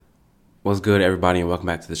What's good, everybody, and welcome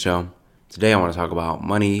back to the show. Today I want to talk about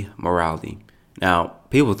money morality. Now,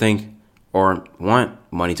 people think or want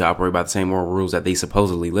money to operate by the same moral rules that they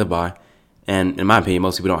supposedly live by. And in my opinion,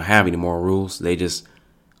 most people don't have any moral rules. They just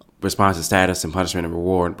respond to status and punishment and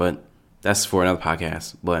reward. But that's for another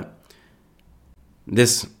podcast. But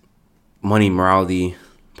this money morality,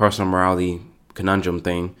 personal morality conundrum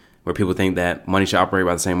thing, where people think that money should operate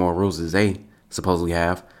by the same moral rules as they supposedly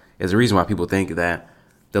have, is the reason why people think that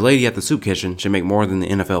the lady at the soup kitchen should make more than the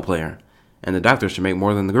NFL player, and the doctor should make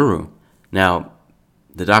more than the guru. Now,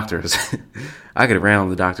 the doctors, I could have ran on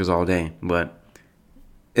the doctors all day, but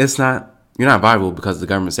it's not. You're not valuable because the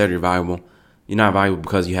government said you're valuable. You're not valuable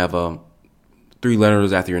because you have 3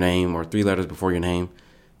 letters after your name or 3 letters before your name.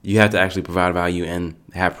 You have to actually provide value and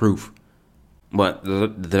have proof. But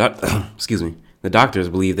the doctors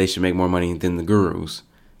believe they should make more money than the gurus,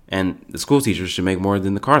 and the school teachers should make more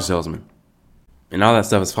than the car salesman. And all that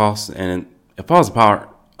stuff is false, and it falls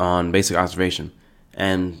apart on basic observation.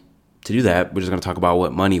 And to do that, we're just going to talk about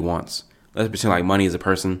what money wants. Let's pretend like money is a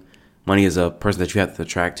person. Money is a person that you have to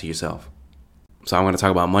attract to yourself. So I'm going to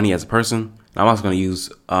talk about money as a person. I'm also going to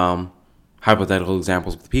use hypothetical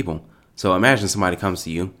examples with people. So imagine somebody comes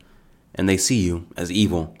to you, and they see you as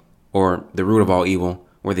evil, or the root of all evil,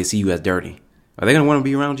 or they see you as dirty. Are they going to want to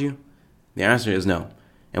be around you? The answer is no.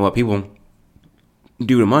 And what people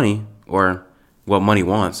do to money, or what money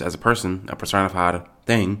wants as a person, a personified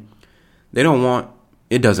thing, it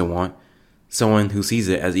doesn't want someone who sees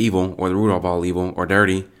it as evil or the root of all evil or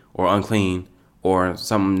dirty or unclean or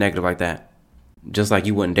something negative like that. Just like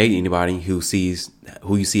you wouldn't date anybody who you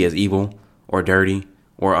see as evil or dirty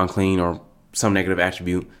or unclean or some negative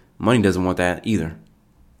attribute. Money doesn't want that either.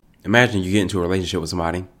 Imagine you get into a relationship with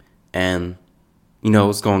somebody and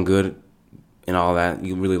it's going good and all that.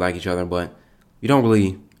 You really like each other, but you don't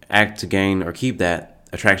really act to gain or keep that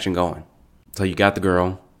attraction going. So you got the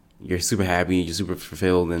girl, you're super happy, you're super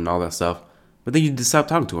fulfilled and all that stuff, but then you just stop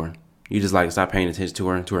talking to her. You just stop paying attention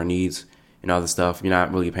to her needs and all this stuff. You're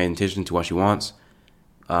not really paying attention to what she wants,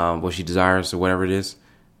 what she desires or whatever it is.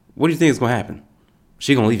 What do you think is going to happen?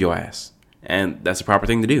 She's going to leave your ass. And that's the proper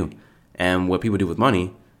thing to do. And what people do with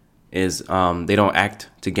money is they don't act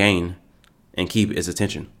to gain and keep its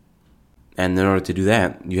attention. And in order to do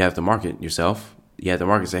that, you have to market yourself. You have to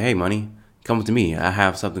market and say, hey, money, come to me. I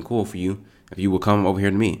have something cool for you if you will come over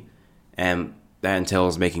here to me. And that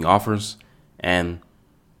entails making offers. And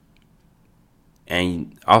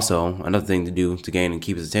also, another thing to do to gain and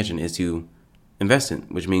keep his attention is to invest in,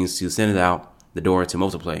 which means to send it out the door to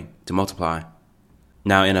multiply.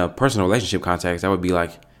 Now, in a personal relationship context, that would be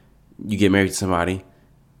like you get married to somebody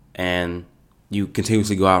and you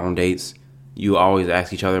continuously go out on dates. You always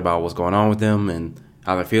ask each other about what's going on with them and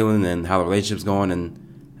how they're feeling and how the relationship's going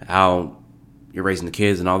and how you're raising the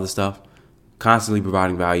kids and all this stuff. Constantly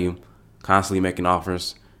providing value, constantly making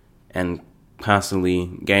offers, and constantly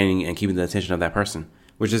gaining and keeping the attention of that person,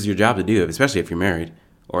 which is your job to do, especially if you're married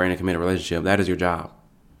or in a committed relationship. That is your job.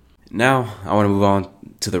 Now, I want to move on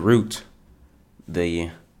to the root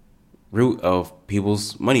of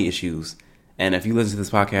people's money issues. And if you listen to this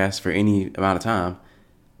podcast for any amount of time,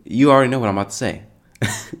 you already know what I'm about to say.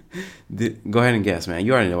 Go ahead and guess, man.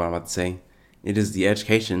 You already know what I'm about to say. It is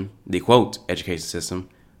the quote education system,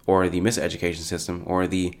 or the miseducation system, or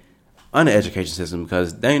the uneducation system,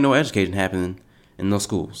 because there ain't no education happening in those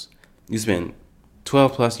schools. You spend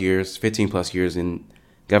 12 plus years, 15 plus years in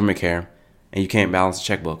government care, and you can't balance a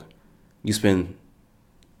checkbook. You spend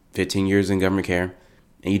 15 years in government care,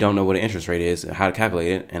 and you don't know what an interest rate is, how to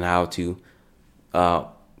calculate it, and how to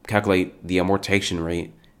calculate the amortization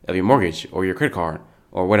rate of your mortgage or your credit card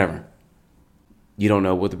or whatever. You don't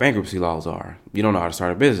know what the bankruptcy laws are. You don't know how to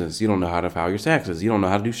start a business. You don't know how to file your taxes. You don't know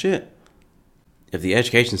how to do shit. If the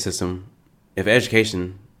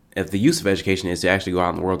use of education is to actually go out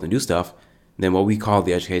in the world and do stuff, then what we call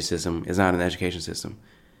the education system is not an education system.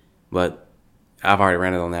 But I've already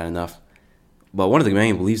ranted on that enough. But one of the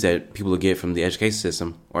main beliefs that people get from the education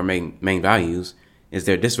system, or main values, is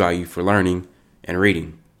their disvalue for learning and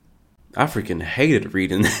reading. I freaking hated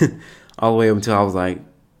reading all the way up until I was like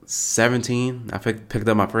 17. I picked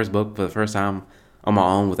up my first book for the first time on my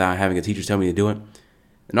own without having a teacher tell me to do it.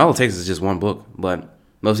 And all it takes is just one book. But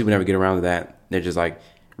most people never get around to that. They're just like,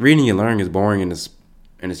 reading and learning is boring and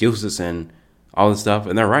it's useless and all this stuff.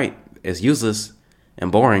 And they're right. It's useless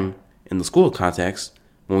and boring in the school context.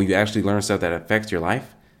 When you actually learn stuff that affects your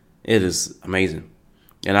life, it is amazing.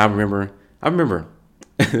 And I remember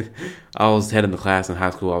I was heading to class in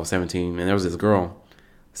high school. I was 17, and there was this girl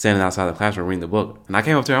standing outside the classroom reading the book. And I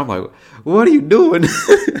came up to her. I'm like, "What are you doing?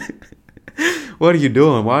 What are you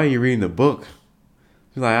doing? Why are you reading the book?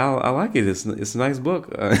 She's like, I like it. It's a nice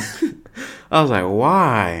book. I was like,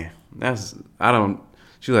 why? I don't.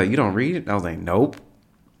 She was like, you don't read it? I was like, nope.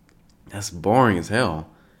 That's boring as hell.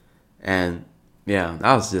 And yeah,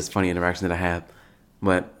 that was just funny interaction that I had.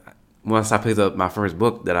 But once I picked up my first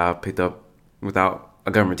book that I picked up without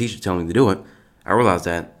a government teacher telling me to do it, I realized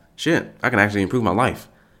that shit, I can actually improve my life.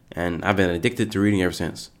 And I've been addicted to reading ever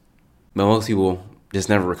since. But most people just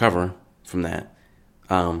never recover from that.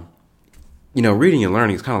 Reading and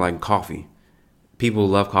learning is kind of like coffee. People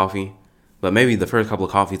love coffee, but maybe the first couple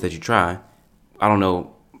of coffees that you try, I don't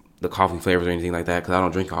know the coffee flavors or anything like that because I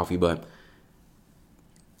don't drink coffee, but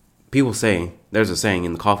people say, there's a saying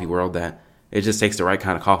in the coffee world that it just takes the right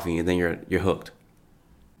kind of coffee and then you're hooked.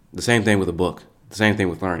 The same thing with a book. The same thing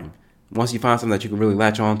with learning. Once you find something that you can really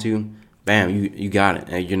latch on to, bam, you got it,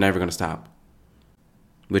 and you're never going to stop.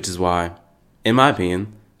 Which is why, in my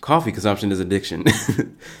opinion, coffee consumption is addiction.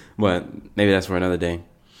 But maybe that's for another day.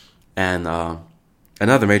 And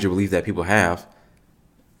another major belief that people have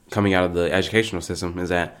coming out of the educational system is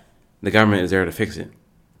that the government is there to fix it.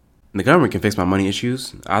 The government can fix my money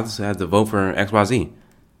issues. I just had to vote for XYZ.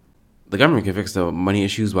 The government can fix the money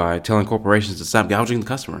issues by telling corporations to stop gouging the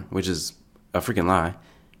customer, which is a freaking lie,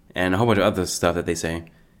 and a whole bunch of other stuff that they say.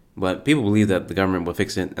 But people believe that the government will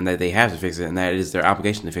fix it and that they have to fix it and that it is their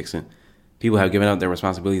obligation to fix it. People have given up their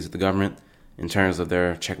responsibilities to the government in terms of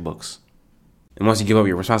their checkbooks. And once you give up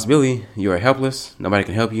your responsibility, you are helpless, nobody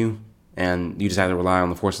can help you, and you just have to rely on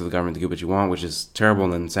the force of the government to get what you want, which is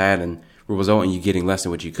terrible and sad and will result in you getting less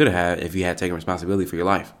than what you could have had if you had taken responsibility for your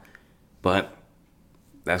life. But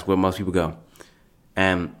that's where most people go.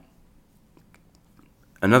 And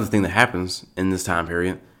another thing that happens in this time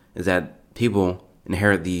period is that people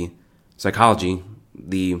inherit the psychology,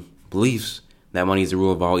 the beliefs that money is the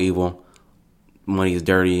rule of all evil, money is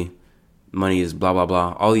dirty, money is blah, blah,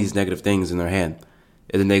 blah, all these negative things in their head.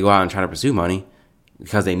 And then they go out and try to pursue money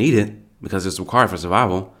because they need it, because it's required for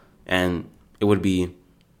survival, and it would be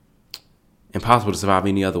impossible to survive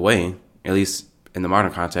any other way, at least in the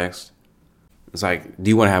modern context. It's like, do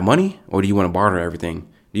you want to have money or do you want to barter everything?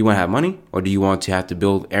 Do you want to have money or do you want to have to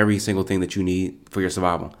build every single thing that you need for your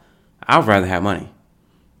survival? I would rather have money.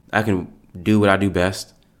 I can do what I do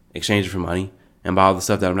best, exchange it for money, and buy all the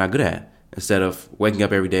stuff that I'm not good at, instead of waking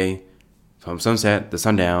up every day from sunset to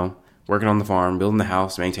sundown, working on the farm, building the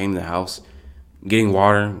house, maintaining the house, getting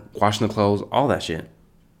water, washing the clothes, all that shit.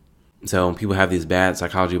 So people have this bad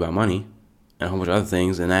psychology about money and a whole bunch of other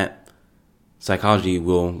things, and that psychology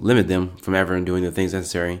will limit them from ever doing the things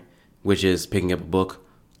necessary, which is picking up a book,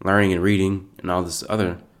 learning and reading, and all this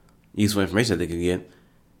other useful information that they could get,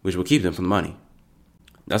 which will keep them from the money.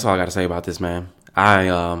 That's all I got to say about this, man.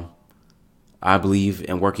 I believe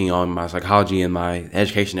in working on my psychology and my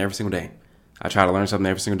education every single day. I try to learn something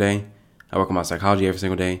every single day. I work on my psychology every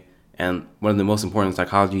single day. And one of the most important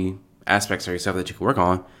psychology aspects of yourself that you can work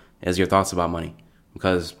on is your thoughts about money.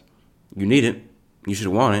 Because you need it. You should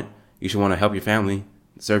want it. You should want to help your family,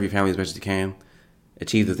 serve your family as best as you can,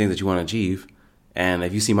 achieve the things that you want to achieve. And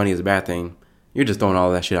if you see money as a bad thing, you're just throwing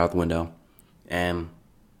all that shit out the window. And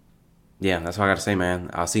yeah, that's all I got to say, man.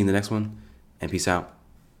 I'll see you in the next one, and peace out.